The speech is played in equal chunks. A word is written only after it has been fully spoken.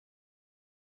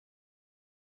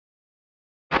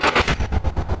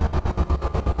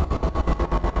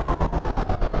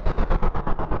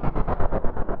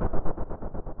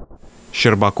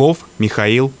Щербаков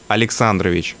Михаил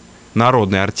Александрович.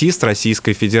 Народный артист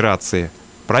Российской Федерации.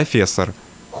 Профессор.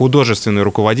 Художественный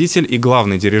руководитель и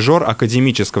главный дирижер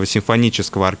Академического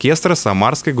симфонического оркестра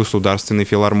Самарской государственной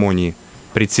филармонии.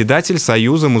 Председатель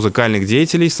Союза музыкальных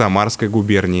деятелей Самарской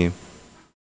губернии.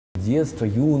 Детство,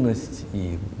 юность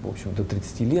и, в общем, до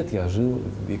 30 лет я жил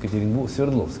в Екатеринбурге, в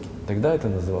Свердловске. Тогда это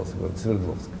назывался город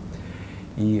Свердловск.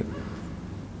 И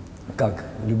как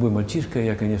любой мальчишка,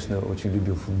 я, конечно, очень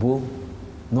любил футбол.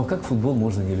 Но как футбол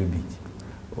можно не любить?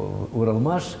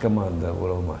 Уралмаш, команда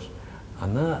Уралмаш,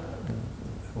 она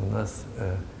у нас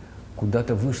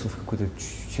куда-то вышла в какой-то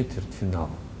четвертьфинал,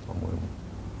 по-моему,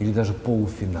 или даже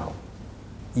полуфинал.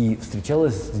 И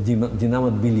встречалась с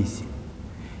Динамо Тбилиси.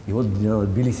 И вот Динамо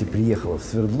Тбилиси приехала в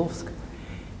Свердловск,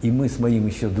 и мы с моим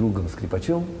еще другом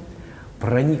Скрипачем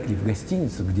проникли в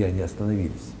гостиницу, где они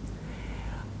остановились,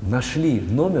 нашли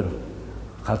номер,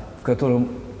 в котором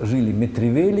жили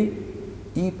Метревели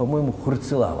и, по-моему,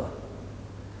 Хурцелава.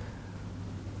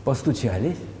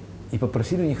 Постучались и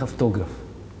попросили у них автограф.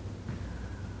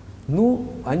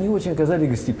 Ну, они очень оказались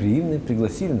гостеприимны,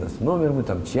 пригласили нас в номер, мы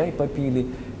там чай попили,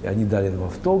 и они дали нам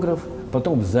автограф.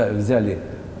 Потом взяли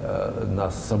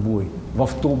нас с собой в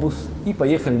автобус, и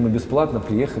поехали мы бесплатно,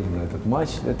 приехали на этот матч.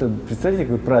 Это, представляете,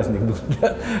 какой праздник был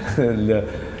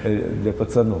для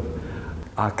пацанов.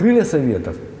 А «Крылья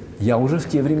Советов» я уже в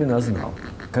те времена знал,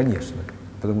 конечно,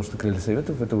 потому что «Крылья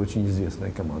Советов» — это очень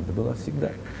известная команда была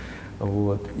всегда.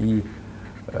 Вот. И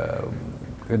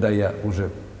когда я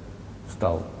уже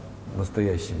стал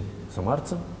настоящим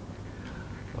самарцем,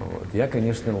 вот, я,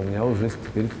 конечно, у меня уже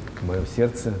теперь в моем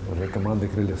сердце уже команда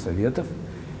 «Крылья Советов».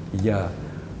 Я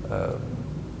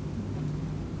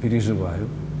переживаю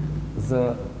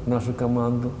за нашу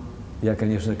команду. Я,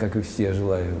 конечно, как и все,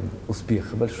 желаю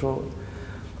успеха большого.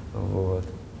 Вот.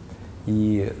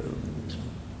 И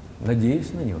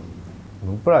надеюсь на него.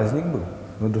 Ну, праздник был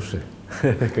на душе,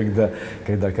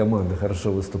 когда команда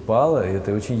хорошо выступала. И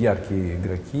это очень яркие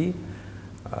игроки.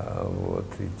 Вот,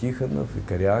 и Тихонов, и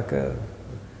Каряка,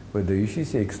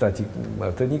 выдающиеся. И, кстати,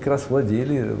 вот они как раз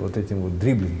владели вот этим вот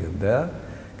дриблингом, да,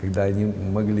 когда они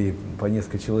могли по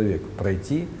несколько человек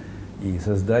пройти и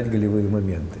создать голевые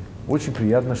моменты. Очень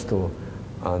приятно, что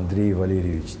Андрей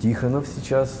Валерьевич Тихонов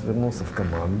сейчас вернулся в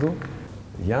команду.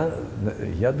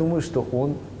 Я думаю, что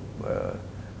он,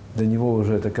 для него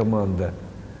уже эта команда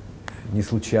не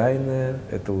случайная,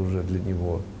 это уже для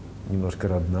него немножко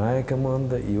родная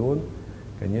команда, и он,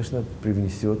 конечно,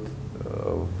 привнесет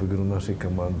в игру нашей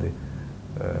команды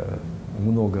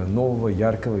много нового,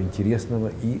 яркого,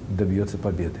 интересного и добьется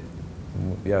победы.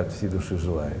 Я от всей души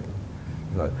желаю.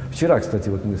 Вчера, кстати,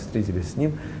 вот мы встретились с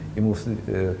ним, ему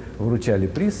вручали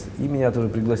приз, и меня тоже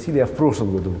пригласили. Я в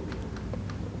прошлом году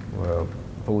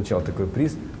получал такой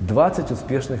приз — 20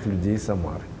 успешных людей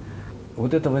Самары.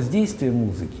 Вот это воздействие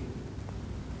музыки,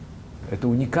 это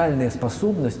уникальная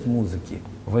способность музыки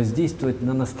воздействовать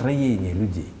на настроение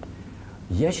людей.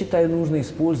 Я считаю, нужно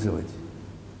использовать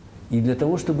и для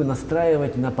того, чтобы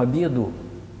настраивать на победу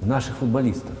наших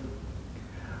футболистов.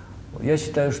 Я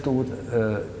считаю, что вот,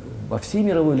 во всей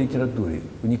мировой литературе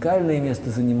уникальное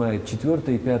место занимает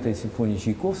 4-я и 5-я симфония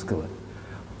Чайковского,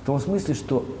 в том смысле,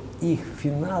 что их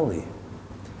финалы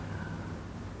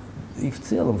и в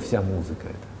целом вся музыка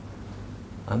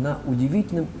эта, она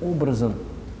удивительным образом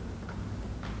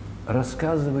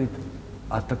рассказывает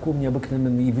о таком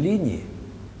необыкновенном явлении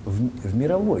в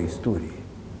мировой истории,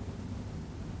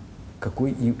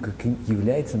 какой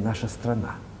является наша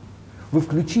страна. Вы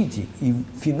включите и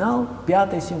финал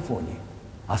 5-й симфонии,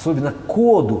 особенно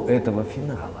коду этого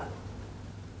финала.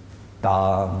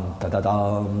 Там,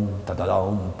 та-да-дам,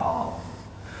 та-да-дам, пам.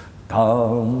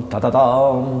 Там,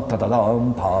 та-да-дам,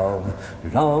 та-да-дам, пам.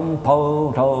 Лам,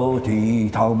 па, та, ти,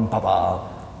 там, па-па.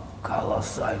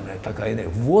 Колоссальная такая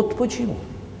энергия. Вот почему.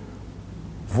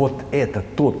 Вот это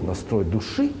тот настрой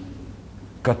души,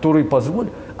 который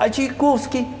позволил, а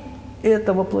Чайковский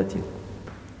это воплотил.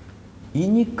 И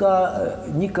не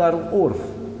Карл Орф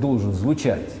должен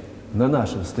звучать на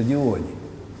нашем стадионе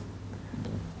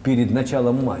перед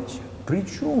началом матча.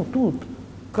 Причем тут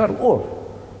Карл Орф?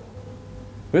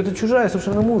 Это чужая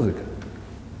совершенно музыка.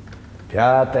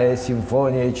 5-я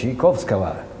симфония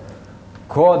Чайковского.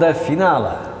 Кода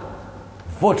финала.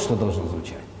 Вот что должно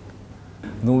звучать.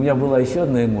 Но у меня была еще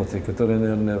одна эмоция, которая,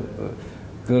 наверное,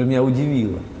 которая меня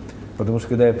удивила. Потому что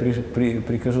когда я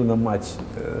прихожу на матч,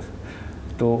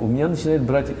 то у меня начинают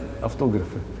брать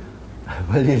автографы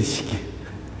болельщики.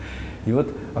 И вот,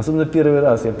 особенно первый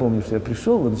раз, я помню, что я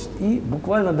пришел, значит, и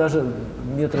буквально даже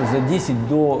метров за 10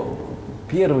 до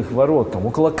первых ворот, там,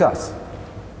 около касс.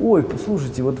 Ой,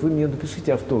 послушайте, вот вы мне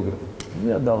напишите автограф. Ну,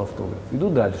 я дал автограф. Иду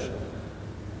дальше.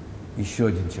 Еще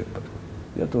один человек подходит.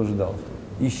 Я тоже дал.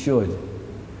 Еще один.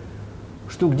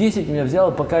 Штук 10 меня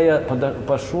взяло, пока я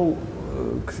пошел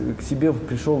к себе,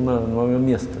 пришел на мое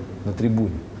место, на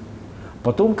трибуне.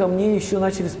 Потом ко мне еще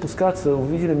начали спускаться,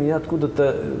 увидели меня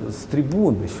откуда-то с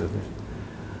трибун еще. Значит.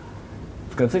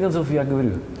 В конце концов, я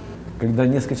говорю, когда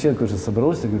несколько человек уже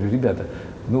собралось, я говорю, ребята,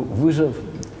 ну вы же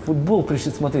футбол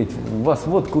пришли смотреть, у вас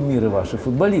вот кумиры ваши,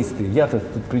 футболисты, я-то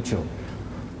тут при чем?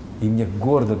 И мне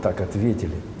гордо так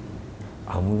ответили,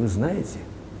 а вы знаете,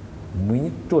 мы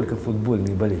не только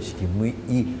футбольные болельщики, мы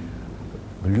и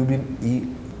любим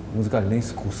и музыкальное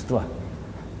искусство,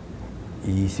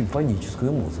 и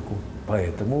симфоническую музыку.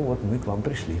 Поэтому вот мы к вам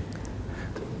пришли.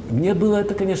 Мне было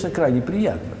это, конечно, крайне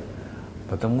приятно,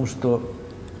 потому что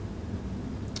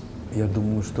я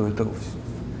думаю, что это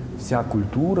вся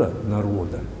культура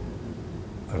народа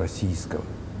российского,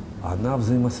 она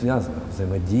взаимосвязана,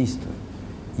 взаимодействует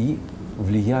и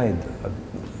влияет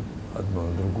одно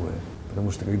на другое.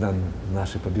 Потому что когда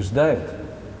наши побеждают,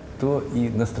 то и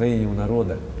настроение у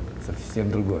народа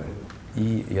совсем другое.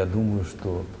 И я думаю,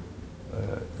 что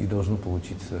и должно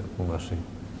получиться у нашей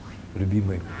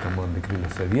любимой команды «Крылья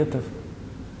Советов»,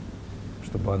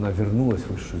 чтобы она вернулась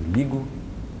в высшую лигу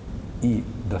и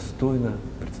достойно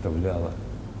представляла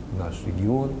наш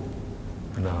регион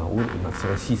на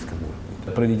всероссийском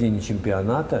уровне. Проведение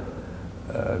чемпионата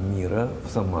мира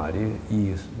в Самаре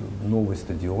и новый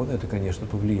стадион, это, конечно,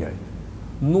 повлияет.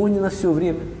 Но не на все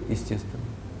время, естественно.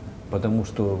 Потому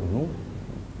что, ну,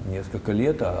 несколько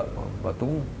лет, а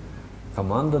потом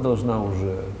команда должна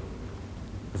уже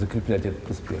закреплять этот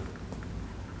успех.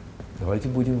 Давайте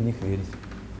будем в них верить.